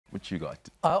What you got?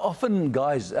 Often,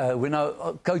 guys, when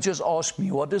coaches ask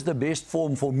me what is the best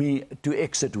form for me to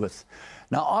exit with.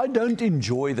 Now, I don't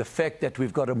enjoy the fact that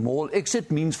we've got a maul.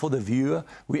 Exit means for the viewer,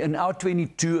 we're in our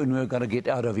 22 and we're going to get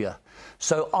out of here.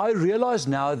 So I realise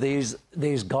now there's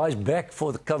guys back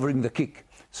for covering the kick.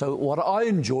 So what I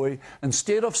enjoy,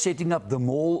 instead of setting up the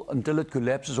maul until it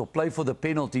collapses or play for the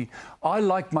penalty, I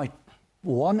like my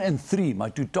 1 and 3, my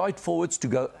 2 tight forwards, to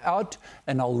go out,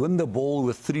 and I'll win the ball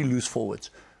with 3 loose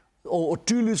forwards. Or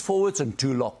 2 loose forwards and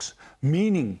 2 locks.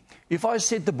 Meaning, if I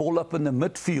set the ball up in the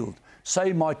midfield,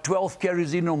 say my 12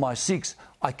 carries in or my 6,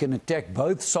 I can attack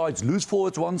both sides, loose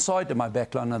forwards one side and my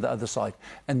backline on the other side.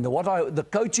 And the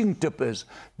coaching tip is,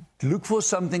 look for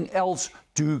something else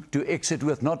to exit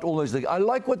with, not always. I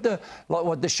like what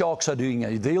the Sharks are doing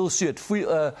here. They'll see it.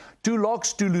 2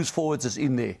 locks, 2 loose forwards is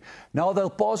in there. Now they'll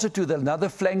pass it to another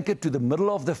flanker to the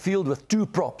middle of the field with 2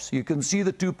 props. You can see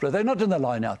the 2 props. They're not in the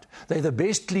line out. They're the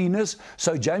best cleaners.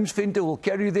 So James Venter will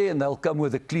carry there and they'll come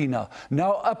with a cleaner.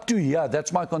 Now up to here,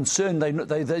 that's my concern.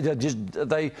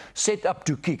 They set up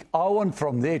to kick. I want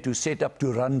from there to set up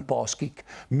to run pass kick.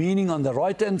 Meaning on the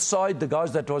right-hand side, the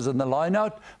guys that was in the line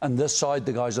out, and this side,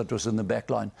 the guys that was in the back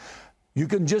line. You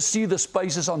can just see the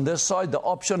spaces on this side. The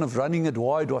option of running it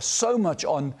wide was so much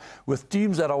on with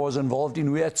teams that I was involved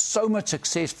in. We had so much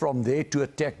success from there to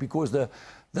attack because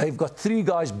they've got 3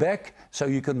 guys back, so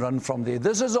you can run from there.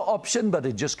 This is an option, but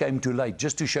it just came too late,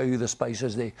 just to show you the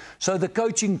spaces there. So the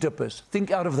coaching tip is,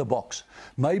 think out of the box.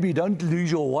 Maybe don't lose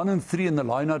your 1 and 3 in the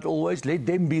line-out always. Let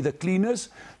them be the cleaners.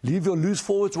 Leave your loose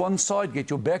forwards one side, get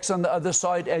your backs on the other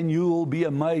side, and you will be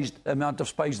amazed the amount of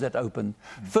space that opened.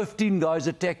 15 guys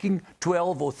attacking,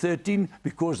 12 or 13,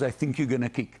 because they think you're going to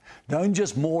kick. Don't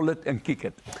just maul it and kick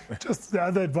it. Just the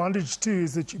other advantage too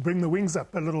is that you bring the wings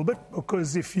up a little bit,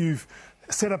 because if you've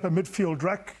set up a midfield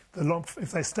ruck,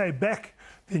 if they stay back,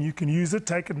 then you can use it,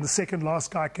 take it, and the second last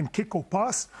guy can kick or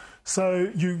pass.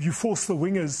 So you force the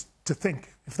wingers to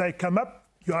think. If they come up,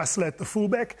 you isolate the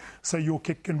fullback, so your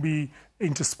kick can be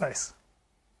into space.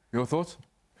 Your thoughts?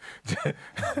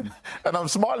 And I'm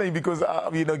smiling because,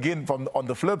 again, on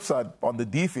the flip side, on the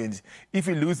defense, if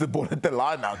you lose the ball at the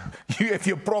line out, if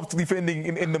you're props defending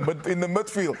in the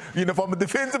midfield, from a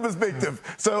defensive perspective.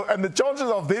 So, and the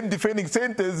chances of them defending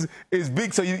centres is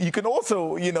big. So you can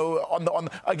also,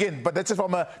 again, but that's just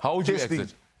from a. How would you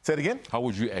exit? Say it again. How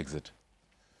would you exit?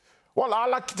 Well, I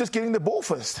like just getting the ball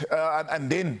first, and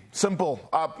then simple.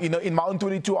 In my own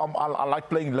 22, I like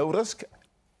playing low risk.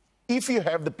 If you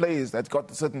have the players that's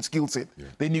got a certain skill set,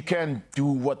 then you can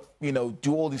do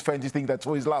do all these fancy things that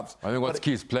Swys loves. I think what's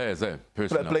key is players,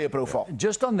 player profile. Yeah.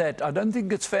 Just on that, I don't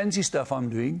think it's fancy stuff I'm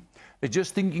doing. It's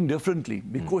just thinking differently.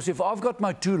 Because if I've got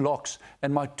my 2 locks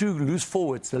and my 2 loose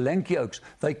forwards, the lanky oaks,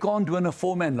 they can't win a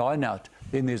 4-man line out,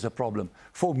 then there's a problem.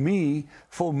 For me,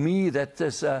 that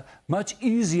is much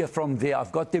easier from there.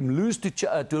 I've got them loose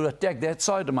to attack that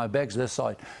side and my back's this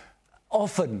side.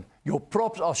 Often, your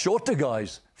props are shorter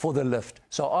guys for the lift.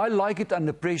 So I like it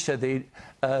under pressure there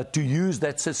to use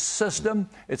that system.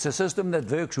 It's a system that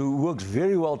works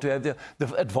very well to have the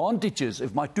advantages.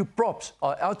 If my 2 props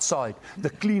are outside, the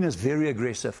clean is very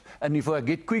aggressive. And if I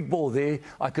get quick ball there,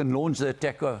 I can launch the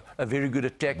attack, a very good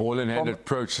attack. Ball in hand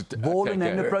approach. Ball in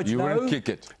hand approach. You won't kick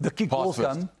it. The kick will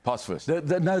come. Pass first.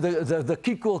 The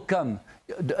kick will come.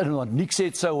 Nick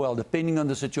said so well, depending on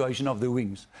the situation of the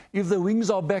wings. If the wings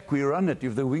are back, we run it.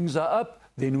 If the wings are up,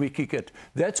 then we kick it.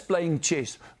 That's playing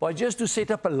chess. By just to set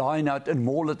up a line out and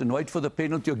maul it and wait for the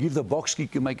penalty or give the box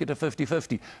kick, you make it a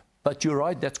 50-50. But you're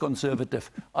right, that's conservative.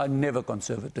 I'm never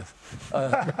conservative.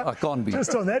 I can't be.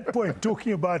 Just on that point,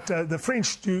 talking about the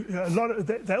French,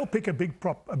 they'll pick a big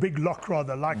prop, a big lock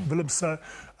rather, like Willemse,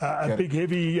 a big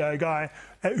heavy guy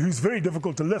who's very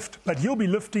difficult to lift, but he'll be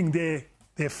lifting their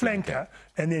flanker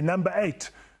and their number 8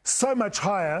 so much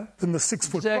higher than the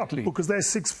 6-foot prop, because they're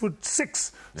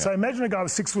 6'6". Yeah. So imagine a guy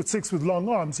with 6'6" with long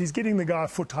arms. He's getting the guy a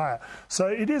foot higher. So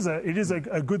it is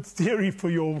a good theory for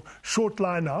your short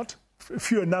line out,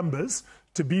 fewer numbers,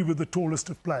 to be with the tallest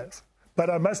of players. But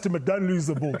I must admit, don't lose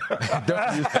the ball.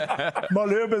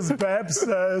 Malherbe's perhaps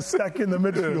stuck in the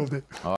midfield.